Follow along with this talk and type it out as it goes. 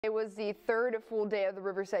It was the third full day of the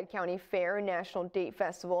Riverside County Fair National Date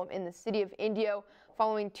Festival in the city of Indio,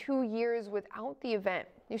 following 2 years without the event.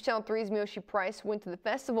 News Channel 3's Miyoshi Price went to the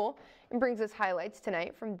festival and brings us highlights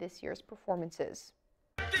tonight from this year's performances.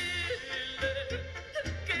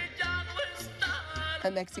 A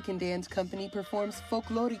Mexican dance company performs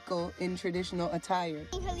folklorico in traditional attire.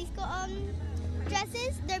 Jalisco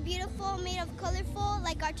dresses, they're beautiful, made of colorful,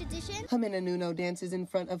 like our tradition. Jimena Nuno dances in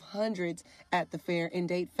front of hundreds at the Fair and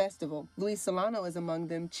Date Festival. Luis Solano is among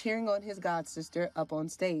them, cheering on his godsister up on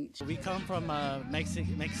stage. We come from a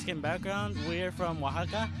Mexican background. We're from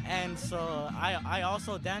Oaxaca, and so I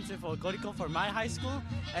also dance in folklorico for my high school,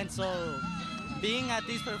 and so being at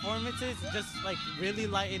these performances just really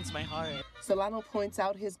lightens my heart. Solano points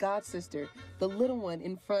out his godsister, the little one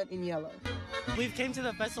in front in yellow. We've came to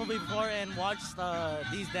the festival before and watched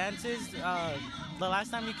these dances. The last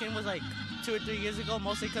time we came was 2 or 3 years ago,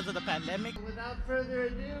 mostly because of the pandemic. Without further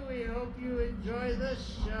ado, we hope you enjoy the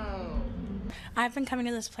show. I've been coming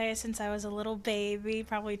to this place since I was a little baby,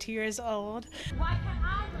 probably 2 years old. Why can't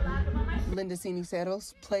I relax about my Linda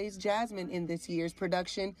Ciniceros plays Jasmine in this year's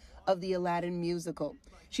production of the Aladdin Musical.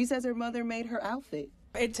 She says her mother made her outfit.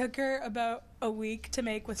 It took her about a week to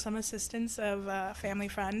make with some assistance of a family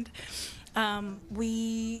friend.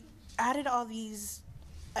 We added all these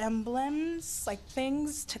emblems,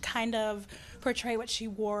 things to kind of portray what she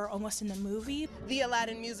wore almost in the movie. The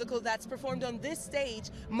Aladdin Musical that's performed on this stage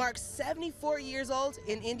marks 74 years old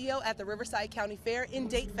in Indio at the Riverside County Fair and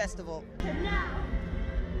Date Festival.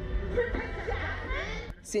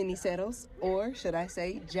 Ciniceros, or should I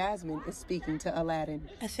say Jasmine, is speaking to Aladdin.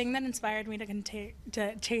 A thing that inspired me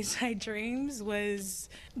to chase my dreams was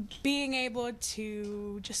being able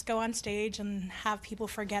to just go on stage and have people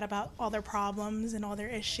forget about all their problems and all their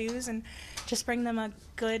issues and just bring them a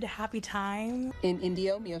good, happy time. In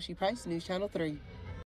Indio, Miyoshi Price, News Channel 3.